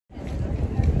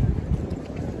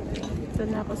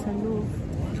Nandito na ako sa Louvre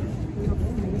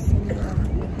Museum.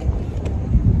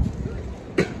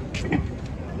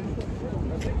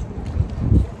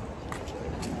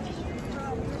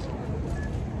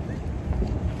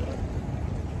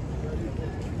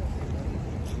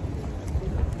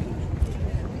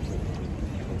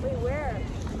 Wait, where?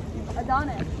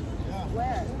 Adonis.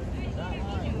 Where?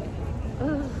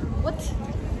 What?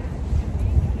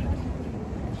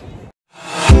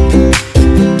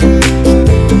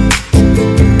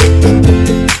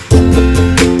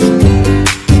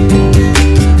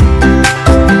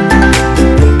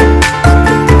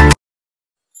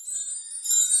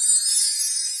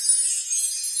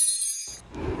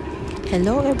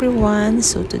 Hello everyone,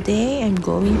 so today I'm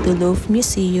going to Louvre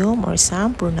Museum, or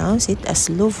some pronounce it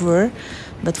as Louvre,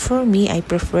 but for me I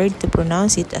prefer to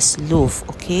pronounce it as Louvre.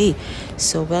 Okay,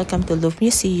 so welcome to Louvre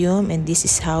Museum, and this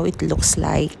is how it looks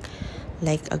like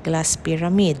a glass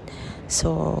pyramid.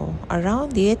 So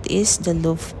around it is the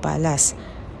Louvre Palace.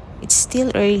 It's still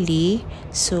early,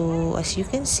 so as you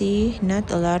can see,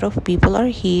 not a lot of people are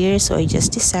here, so I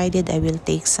just decided I will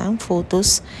take some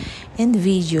photos and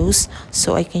videos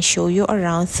so I can show you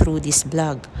around through this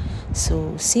vlog.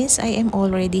 So since I am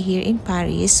already here in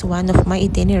Paris, one of my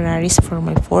itineraries for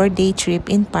my 4-day trip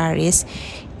in Paris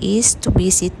is to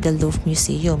visit the Louvre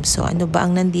Museum. So ano ba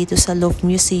ang nandito sa Louvre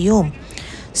Museum?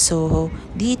 So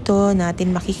dito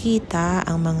natin makikita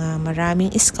ang mga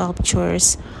maraming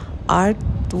sculptures,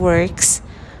 artworks,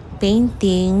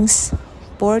 paintings,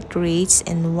 portraits,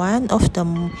 and one of the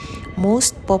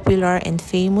most popular and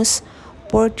famous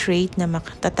portrait na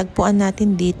matatagpuan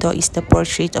natin dito is the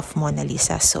portrait of Mona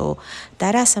Lisa. So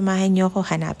tara, samahan niyo ako,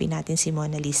 hanapin natin si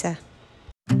Mona Lisa.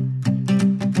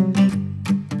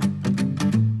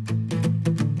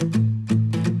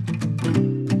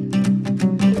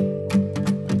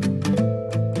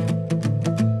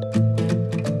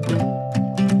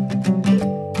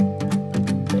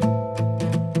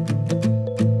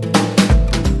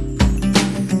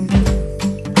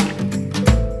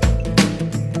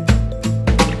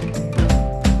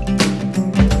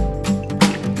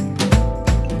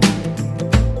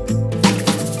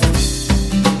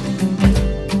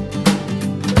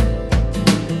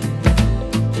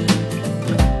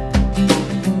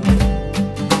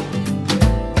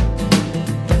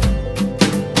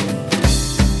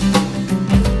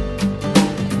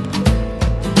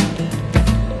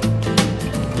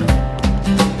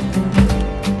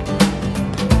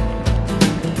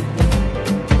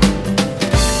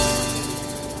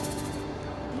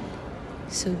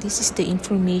 So this is the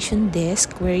information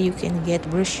desk where you can get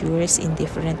brochures in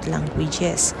different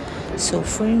languages. So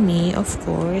for me, of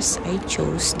course, I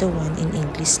chose the one in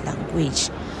English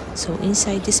language. So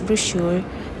inside this brochure,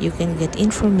 you can get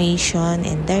information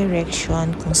and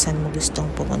direction kung saan mo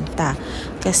gustong pumunta.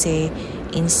 Kasi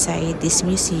inside this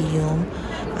museum,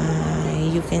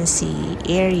 you can see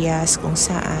areas kung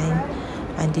saan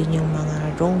andun yung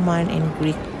mga Roman and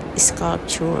Greek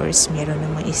sculptures. Meron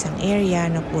namang isang area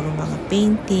na puro mga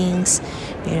paintings,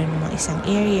 meron namang isang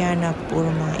area na puro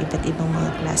mga iba't ibang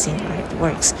mga klaseng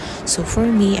artworks. So for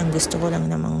me, ang gusto ko lang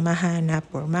namang mahanap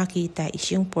or makita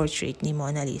is yung portrait ni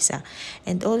Mona Lisa.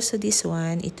 And also this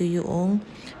one, ito yung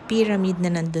pyramid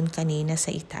na nandun kanina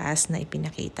sa itaas na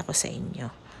ipinakita ko sa inyo.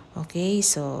 Okay,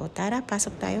 so tara,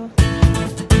 pasok tayo.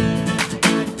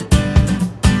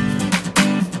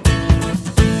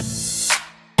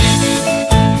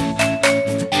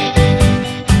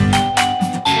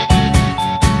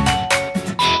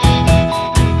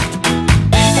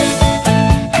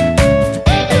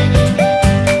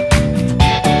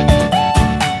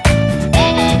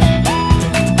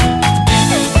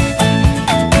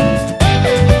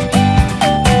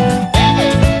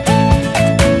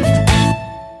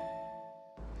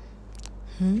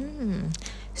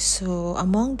 So,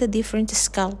 among the different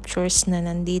sculptures na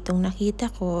nanditong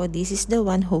nakita ko, this is the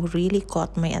one who really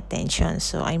caught my attention.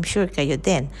 So, I'm sure kayo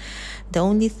din. The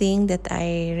only thing that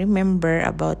I remember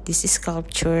about this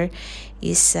sculpture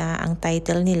is, ang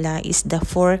title nila is The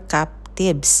Four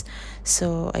Captives.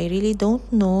 So, I really don't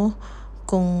know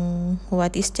kung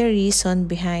what is the reason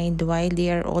behind why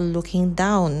they are all looking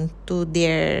down to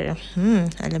their,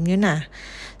 alam nyo na.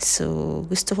 So,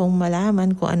 gusto kong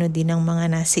malaman kung ano din ang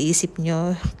mga nasa isip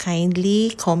nyo.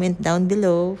 Kindly comment down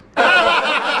below.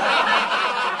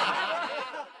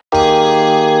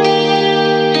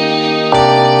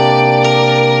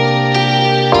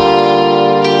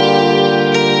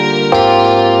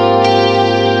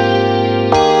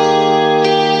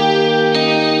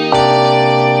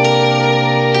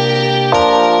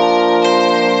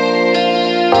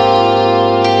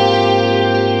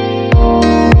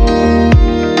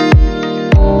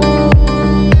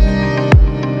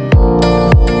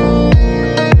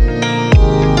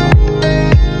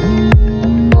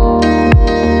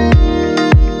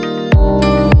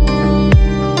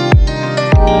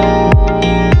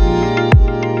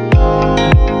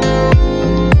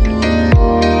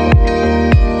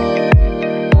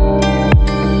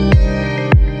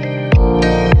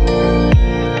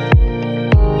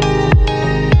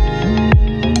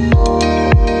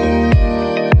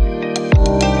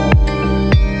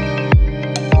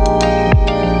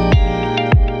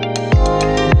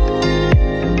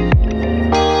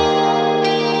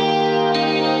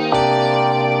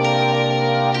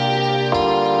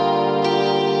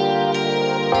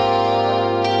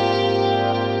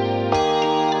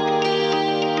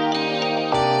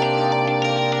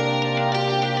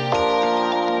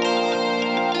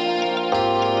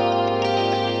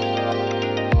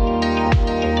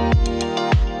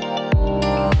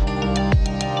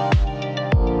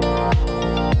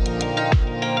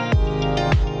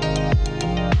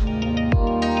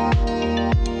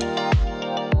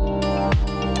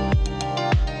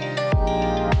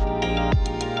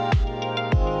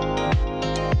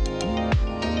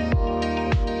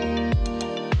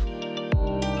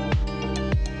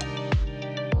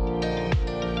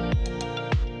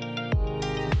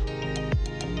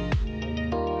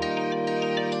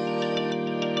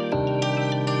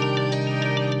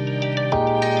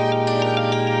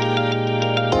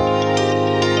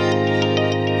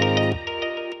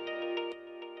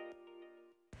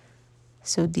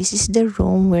 So this is the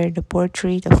room where the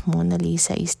portrait of Mona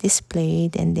Lisa is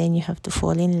displayed, and then you have to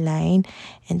fall in line,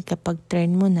 and kapag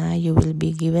turn mo na, you will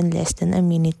be given less than a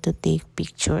minute to take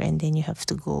picture, and then you have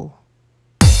to go.